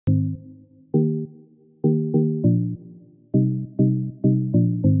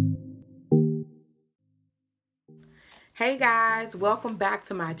Hey guys, welcome back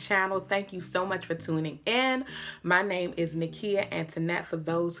to my channel. Thank you so much for tuning in. My name is Nakia Antoinette for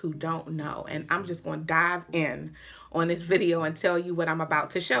those who don't know, and I'm just going to dive in on this video and tell you what I'm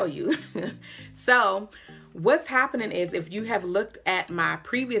about to show you. So what's happening is, if you have looked at my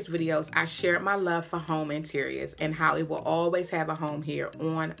previous videos, I shared my love for home interiors and how it will always have a home here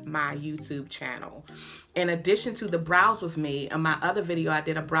on my YouTube channel. In addition to the browse with me, on my other video, I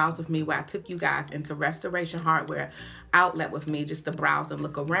did a browse with me where I took you guys into Restoration Hardware outlet with me just to browse and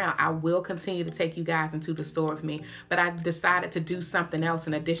look around. I will continue to take you guys into the store with me, but I decided to do something else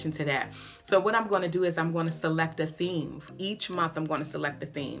in addition to that. So what I'm going to do is I'm going to select a theme. Each month I'm going to select a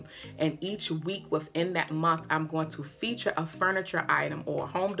theme, and each week within that month I'm going to feature a furniture item or a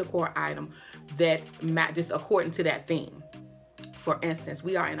home decor item that matches according to that theme. For instance,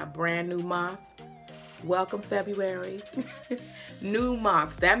 we are in a brand new month. Welcome February. New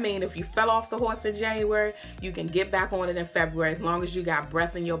month. That means if you fell off the horse in January, you can get back on it in February. As long as you got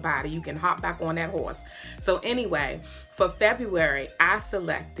breath in your body, you can hop back on that horse. So anyway, for February, I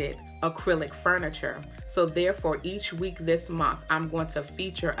selected acrylic furniture. So therefore, each week this month, I'm going to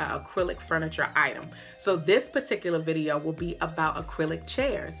feature an acrylic furniture item. So this particular video will be about acrylic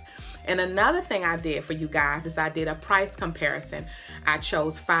chairs. And another thing I did for you guys is I did a price comparison. I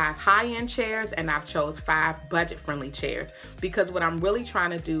chose 5 high-end chairs and I've chose 5 budget-friendly chairs, because what I'm really trying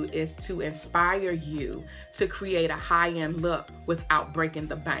to do is to inspire you to create a high-end look without breaking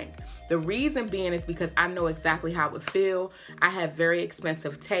the bank. The reason being is because I know exactly how it would feel. I have very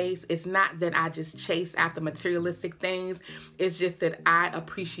expensive taste. It's not that I just chase after materialistic things. It's just that I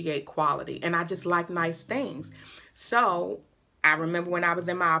appreciate quality and I just like nice things. So I remember when I was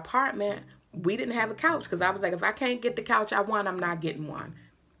in my apartment, we didn't have a couch because I was like, if I can't get the couch I want, I'm not getting one.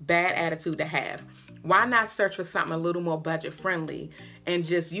 Bad attitude to have. Why not search for something a little more budget friendly and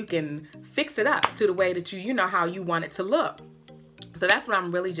just, you can fix it up to the way that you know how you want it to look. So that's what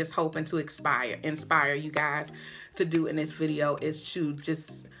I'm really just hoping to inspire you guys to do in this video, is to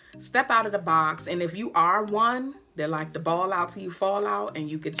just step out of the box. And if you are one that like to ball out till you fall out and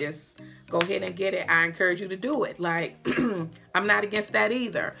you could just go ahead and get it, I encourage you to do it. Like, I'm not against that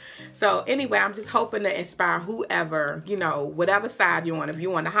either. So anyway, I'm just hoping to inspire whoever, you know, whatever side you're on. If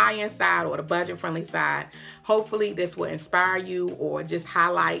you're on the high-end side or the budget-friendly side, hopefully this will inspire you or just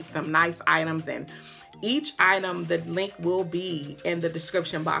highlight some nice items. And each item, the link will be in the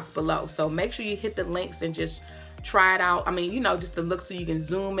description box below. So make sure you hit the links and just try it out. I mean, you know, just to look so you can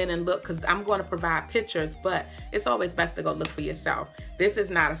zoom in and look, because I'm going to provide pictures, but it's always best to go look for yourself. This is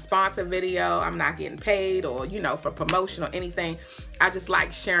not a sponsored video. I'm not getting paid or, you know, for promotion or anything. I just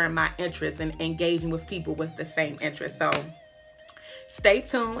like sharing my interests and engaging with people with the same interests. So stay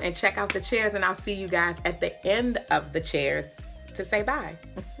tuned and check out the chairs, and I'll see you guys at the end of the chairs to say bye.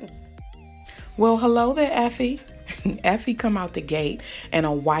 Well, hello there, Effie. Effie come out the gate in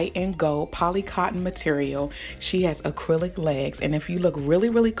a white and gold poly cotton material. She has acrylic legs, and if you look really,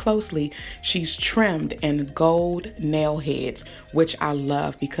 really closely, she's trimmed in gold nail heads, which I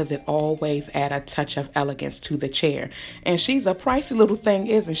love because it always adds a touch of elegance to the chair. And she's a pricey little thing,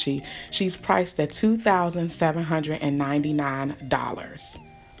 isn't she? She's priced at $2,799.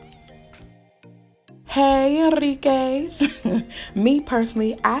 Hey, Enriquez. Me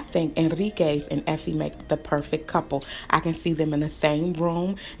personally, I think Enriquez and Effie make the perfect couple. I can see them in the same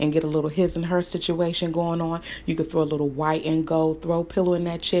room and get a little his and her situation going on. You could throw a little white and gold throw pillow in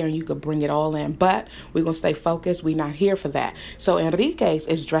that chair and you could bring it all in. But we're going to stay focused. We're not here for that. So Enriquez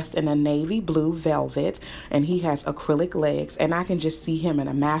is dressed in a navy blue velvet, and he has acrylic legs. And I can just see him in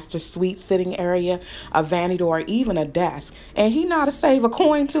a master suite sitting area, a vanity door, even a desk. And he know how to save a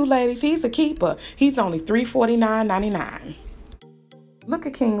coin too, ladies. He's a keeper. He's only $349.99. Look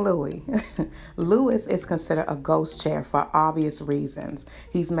at King Louis. Louis is considered a ghost chair for obvious reasons.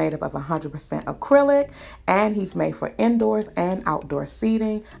 He's made up of 100% acrylic, and he's made for indoors and outdoor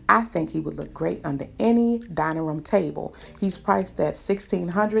seating. I think he would look great under any dining room table. He's priced at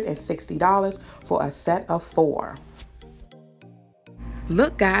 $1,660 for a set of 4.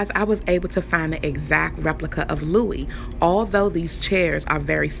 Look guys, I was able to find the exact replica of Louis. Although these chairs are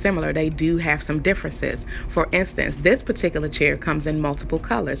very similar, they do have some differences. For instance, this particular chair comes in multiple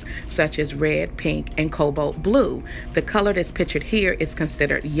colors, such as red, pink, and cobalt blue. The color that's pictured here is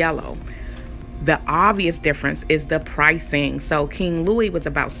considered yellow. The obvious difference is the pricing. So King Louis was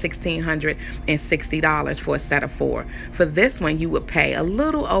about $1,660 for a set of 4. For this one, you would pay a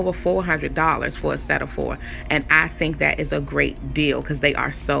little over $400 for a set of 4. And I think that is a great deal because they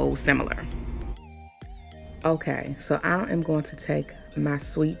are so similar. Okay, so I am going to take my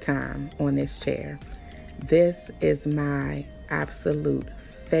sweet time on this chair. This is my absolute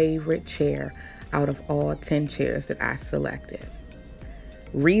favorite chair out of all 10 chairs that I selected.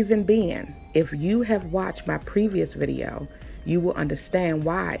 Reason being, if you have watched my previous video, you will understand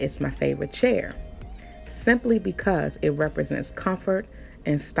why it's my favorite chair. Simply because it represents comfort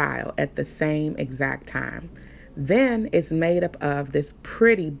and style at the same exact time. Then it's made up of this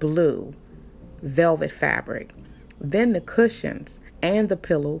pretty blue velvet fabric. Then the cushions and the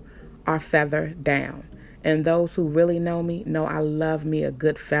pillow are feather down. And those who really know me know I love me a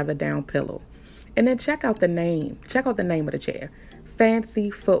good feather down pillow. And then check out the name. Check out the name of the chair. Fancy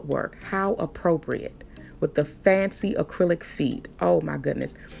footwork. How appropriate. With the fancy acrylic feet. Oh my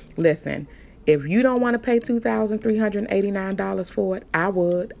goodness. Listen, if you don't want to pay $2,389 for it, I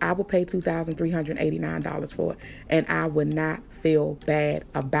would. I will pay $2,389 for it. And I would not feel bad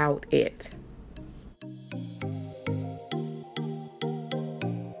about it.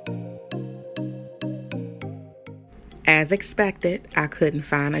 As expected, I couldn't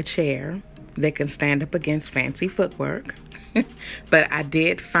find a chair that can stand up against fancy footwork. But I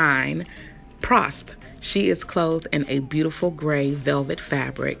did find Prosp. She is clothed in a beautiful gray velvet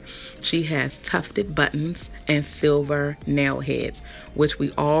fabric. She has tufted buttons and silver nail heads, which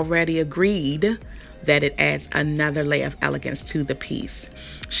we already agreed that it adds another layer of elegance to the piece.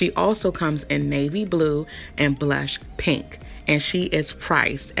 She also comes in navy blue and blush pink, and she is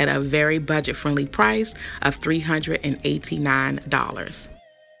priced at a very budget-friendly price of $389.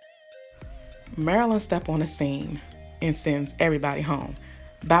 Marilyn stepped on the scene and sends everybody home.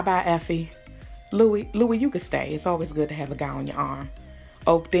 Bye-bye, Effie. Louis, you could stay. It's always good to have a guy on your arm.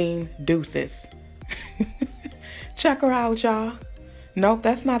 Oakdean, deuces. Check her out, y'all. Nope,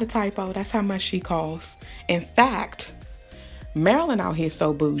 that's not a typo. That's how much she costs. In fact, Marilyn out here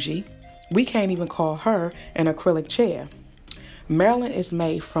so bougie, we can't even call her an acrylic chair. Marilyn is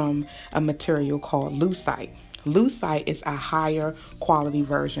made from a material called lucite. Lucite is a higher quality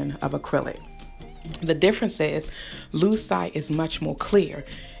version of acrylic. The difference is lucite is much more clear,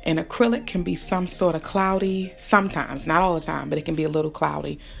 and acrylic can be some sort of cloudy sometimes, not all the time, but it can be a little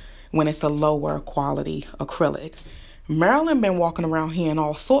cloudy when it's a lower quality acrylic. Marilyn been walking around here in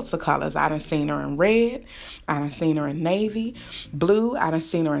all sorts of colors. I done seen her in red, I done seen her in navy, blue, I done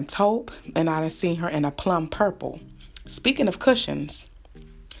seen her in taupe, and I done seen her in a plum purple. Speaking of cushions,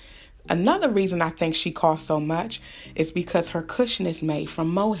 another reason I think she costs so much is because her cushion is made from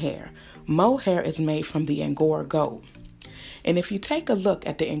mohair. Mohair is made from the Angora goat. And if you take a look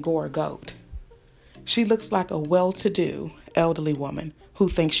at the Angora goat, she looks like a well-to-do elderly woman who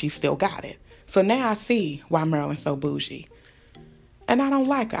thinks she still got it. So now I see why Marilyn's so bougie. And I don't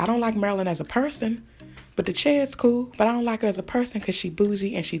like her. I don't like Marilyn as a person, but the chair is cool. But I don't like her as a person because she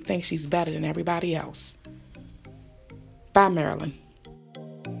bougie and she thinks she's better than everybody else. Bye, Marilyn.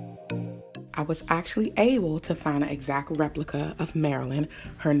 I was actually able to find an exact replica of Marilyn.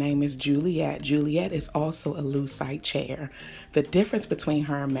 Her name is Juliet. Juliet is also a lucite chair. The difference between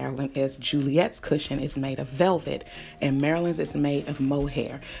her and Marilyn is Juliet's cushion is made of velvet and Marilyn's is made of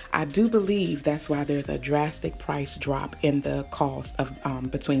mohair. I do believe that's why there's a drastic price drop in the cost of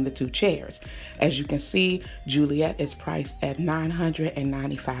between the two chairs. As you can see, Juliet is priced at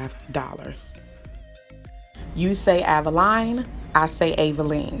 $995. You say Aveline, I say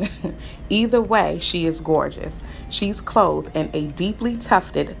Aveline. Either way, she is gorgeous. She's clothed in a deeply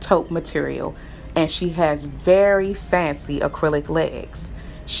tufted taupe material, and she has very fancy acrylic legs.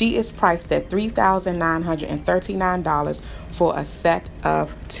 She is priced at $3,939 for a set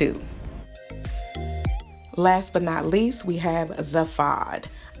of 2. Last but not least, we have Zafad.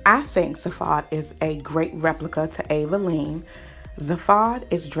 I think Zafad is a great replica to Aveline. Zafad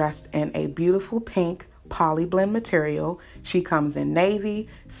is dressed in a beautiful pink poly blend material. She comes in navy,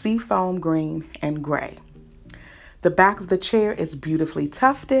 seafoam green, and gray. The back of the chair is beautifully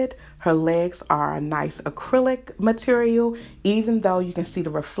tufted. Her legs are a nice acrylic material. Even though you can see the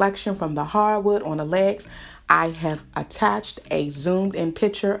reflection from the hardwood on the legs, I have attached a zoomed in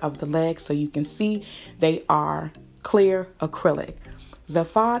picture of the legs so you can see they are clear acrylic.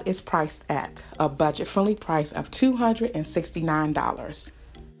 Zafad is priced at a budget-friendly price of $269.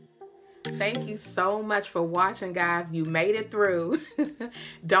 Thank you so much for watching, guys. You made it through.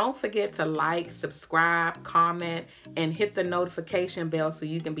 Don't forget to like, subscribe, comment, and hit the notification bell so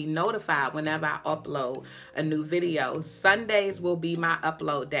you can be notified whenever I upload a new video. Sundays will be my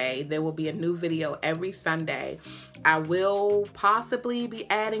upload day. There will be a new video every Sunday. I will possibly be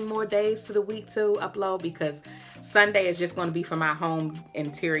adding more days to the week to upload because Sunday is just going to be for my home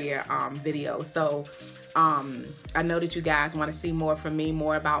interior video. So I know that you guys want to see more from me,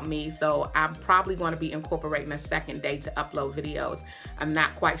 more about me, so I'm probably going to be incorporating a second day to upload videos. I'm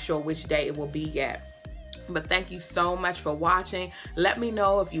not quite sure which day it will be yet. But thank you so much for watching. Let me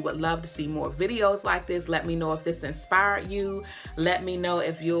know if you would love to see more videos like this. Let me know if this inspired you. Let me know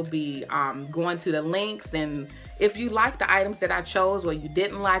if you'll be going to the links, and if you like the items that I chose or you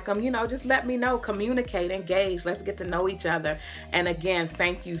didn't like them, you know, just let me know. Communicate, engage. Let's get to know each other. And again,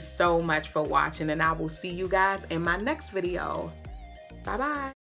 thank you so much for watching, and I will see you guys in my next video. Bye-bye.